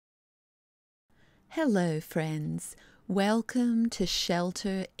Hello, friends. Welcome to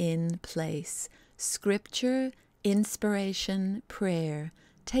Shelter in Place. Scripture, inspiration, prayer.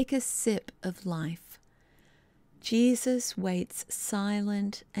 Take a sip of life. Jesus waits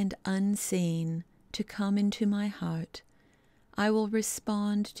silent and unseen to come into my heart. I will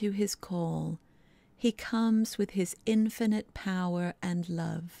respond to his call. He comes with his infinite power and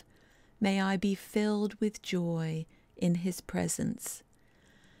love. May I be filled with joy in his presence.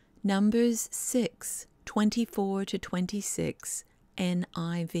 Numbers 6:24-26,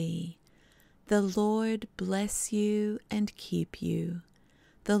 NIV. The Lord bless you and keep you.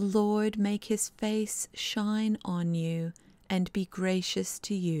 The Lord make his face shine on you and be gracious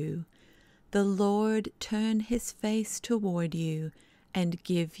to you. The Lord turn his face toward you and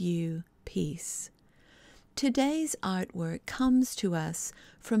give you peace. Today's artwork comes to us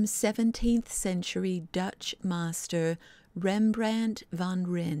from 17th century Dutch master Rembrandt van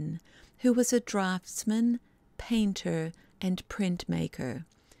Rijn, who was a draftsman, painter, and printmaker.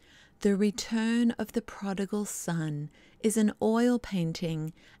 The Return of the Prodigal Son is an oil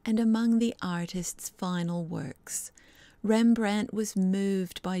painting and among the artist's final works. Rembrandt was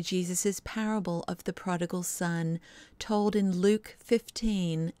moved by Jesus' parable of the prodigal son told in Luke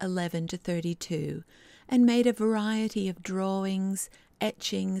 15:11-32 and made a variety of drawings,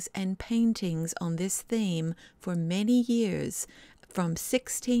 etchings, and paintings on this theme for many years, from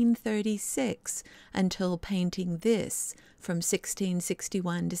 1636 until painting this from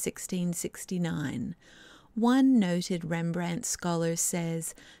 1661 to 1669. One noted Rembrandt scholar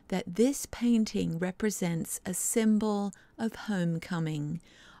says that this painting represents a symbol of homecoming,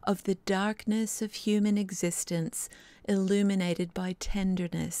 of the darkness of human existence illuminated by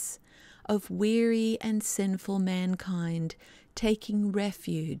tenderness, of weary and sinful mankind taking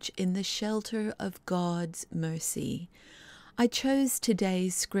refuge in the shelter of God's mercy. I chose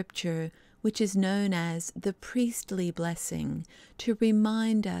today's scripture, which is known as the priestly blessing, to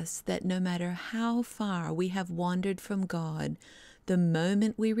remind us that no matter how far we have wandered from God, the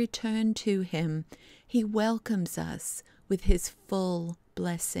moment we return to him, he welcomes us with his full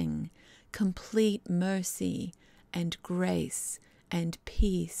blessing, complete mercy and grace and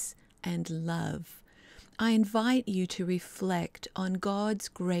peace and love. I invite you to reflect on God's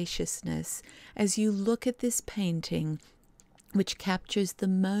graciousness as you look at this painting, which captures the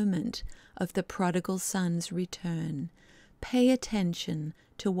moment of the prodigal son's return. Pay attention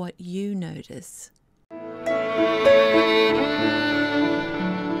to what you notice.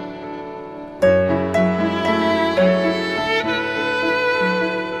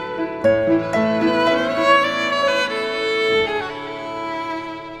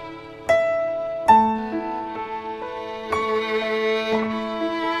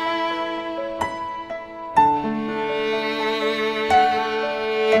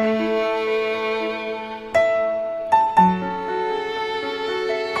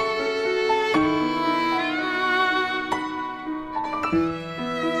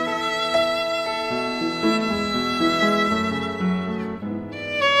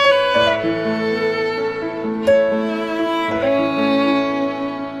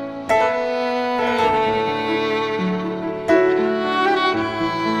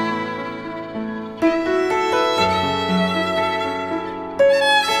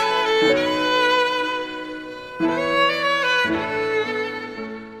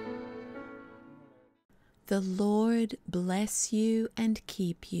 The Lord bless you and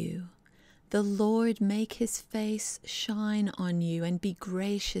keep you. The Lord make his face shine on you and be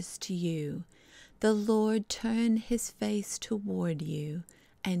gracious to you. The Lord turn his face toward you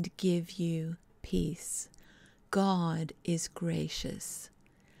and give you peace. God is gracious.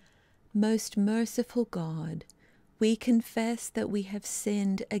 Most merciful God, we confess that we have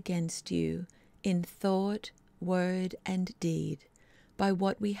sinned against you in thought, word, and deed, by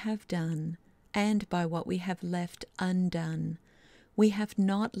what we have done, and by what we have left undone. We have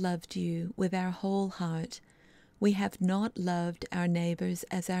not loved you with our whole heart. We have not loved our neighbors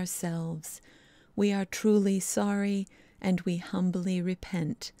as ourselves. We are truly sorry, and we humbly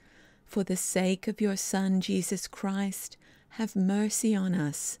repent. For the sake of your Son, Jesus Christ, have mercy on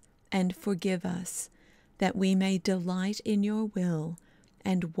us and forgive us, that we may delight in your will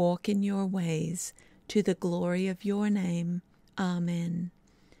and walk in your ways, to the glory of your name. Amen.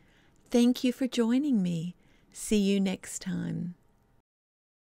 Thank you for joining me. See you next time.